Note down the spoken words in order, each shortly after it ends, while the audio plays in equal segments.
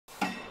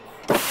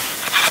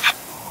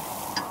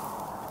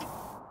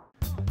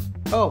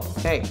Oh,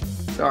 hey,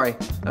 sorry,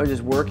 I was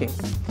just working.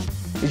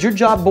 Is your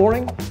job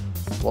boring?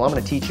 Well, I'm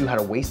gonna teach you how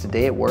to waste a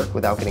day at work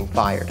without getting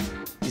fired.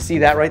 You see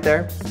that right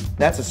there?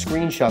 That's a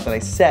screenshot that I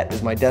set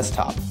as my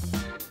desktop.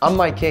 I'm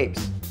Mike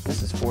Capes.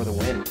 This is For the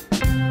Win.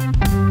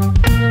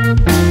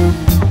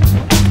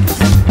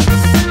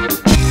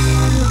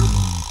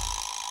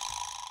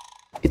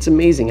 It's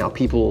amazing how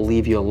people will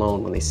leave you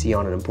alone when they see you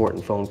on an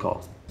important phone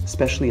call,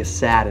 especially a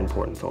sad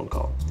important phone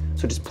call.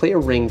 So just play a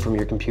ring from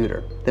your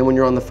computer. Then when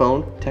you're on the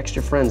phone, text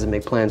your friends and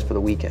make plans for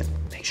the weekend.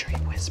 Make sure you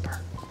whisper.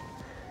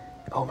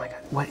 Oh my God,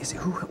 what is it?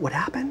 What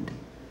happened?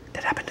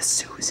 That happened to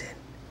Susan.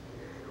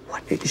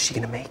 What, is she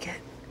gonna make it?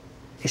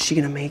 Is she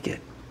gonna make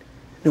it?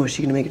 No, is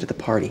she gonna make it to the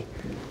party?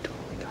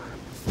 Totally got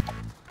her.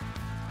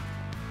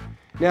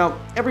 Now,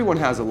 everyone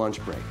has a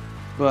lunch break,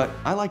 but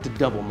I like to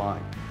double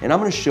mine, and I'm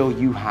gonna show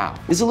you how.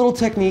 It's a little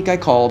technique I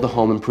call the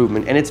home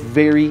improvement, and it's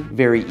very,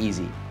 very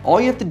easy.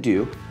 All you have to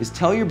do is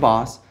tell your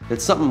boss that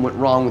something went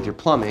wrong with your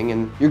plumbing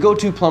and your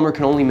go-to plumber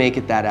can only make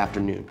it that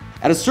afternoon.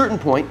 At a certain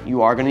point,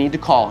 you are gonna need to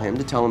call him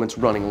to tell him it's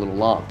running a little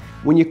long.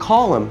 When you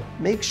call him,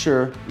 make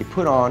sure you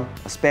put on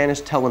a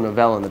Spanish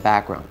telenovela in the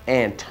background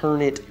and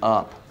turn it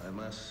up.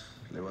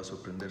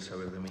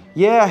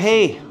 Yeah,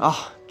 hey,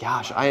 oh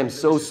gosh, I am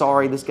so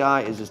sorry. This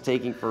guy is just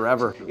taking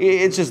forever.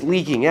 It's just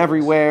leaking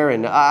everywhere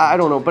and I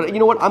don't know, but you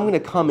know what? I'm gonna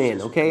come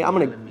in, okay? I'm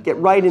gonna get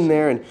right in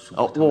there and,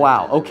 oh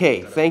wow,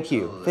 okay, thank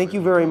you. Thank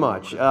you very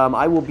much.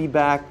 I will be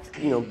back,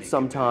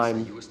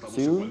 sometime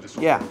soon.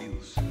 Yeah.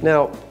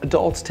 Now,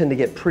 adults tend to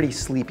get pretty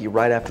sleepy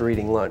right after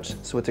eating lunch,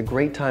 so it's a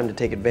great time to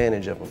take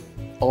advantage of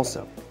them.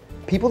 Also,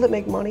 people that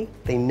make money,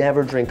 they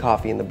never drink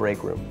coffee in the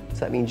break room. So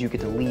that means you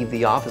get to leave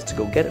the office to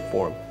go get it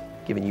for them,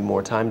 giving you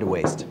more time to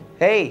waste.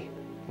 Hey,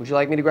 would you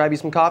like me to grab you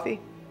some coffee?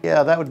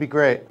 Yeah, that would be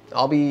great.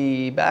 I'll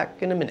be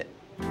back in a minute.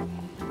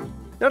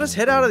 Now just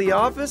head out of the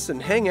office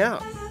and hang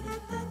out.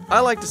 I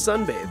like to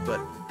sunbathe, but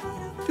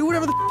do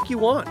whatever the f you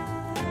want.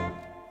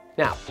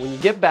 Now, when you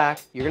get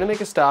back, you're gonna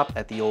make a stop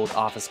at the old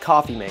office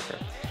coffee maker.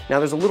 Now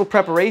there's a little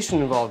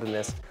preparation involved in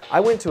this. I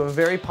went to a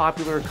very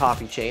popular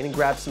coffee chain and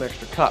grabbed some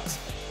extra cups.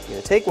 You're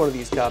gonna take one of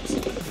these cups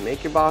and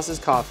make your boss's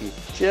coffee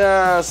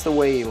just the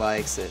way he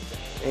likes it.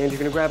 And you're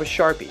gonna grab a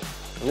Sharpie.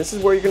 And this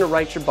is where you're gonna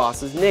write your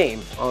boss's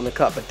name on the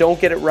cup, but don't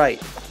get it right,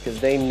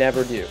 because they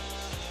never do.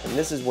 And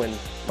this is when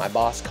my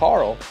boss,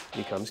 Carl,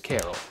 becomes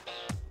Carol.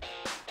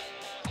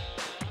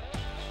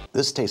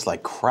 This tastes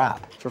like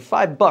crap. For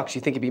 $5,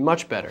 you think it'd be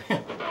much better.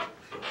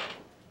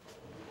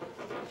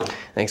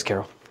 Thanks,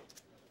 Carol.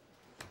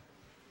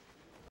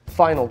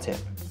 Final tip,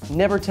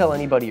 never tell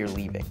anybody you're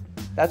leaving.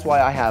 That's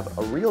why I have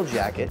a real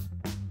jacket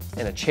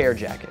and a chair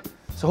jacket.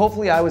 So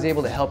hopefully I was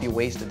able to help you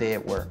waste a day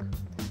at work.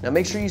 Now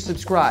make sure you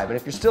subscribe, and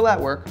if you're still at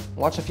work,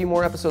 watch a few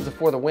more episodes of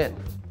For the Win.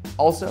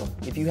 Also,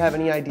 if you have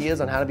any ideas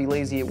on how to be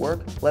lazy at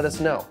work, let us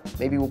know.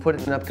 Maybe we'll put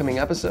it in an upcoming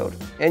episode,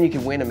 and you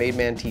can win a Made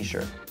Man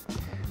t-shirt.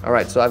 All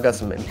right, so I've got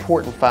some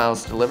important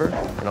files to deliver,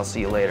 and I'll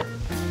see you later.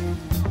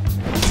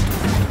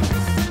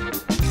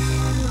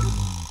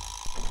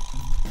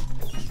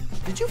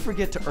 Did you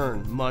forget to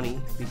earn money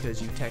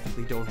because you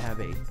technically don't have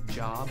a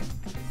job?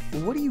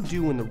 Well, what do you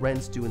do when the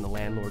rent's due and the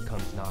landlord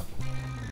comes knocking?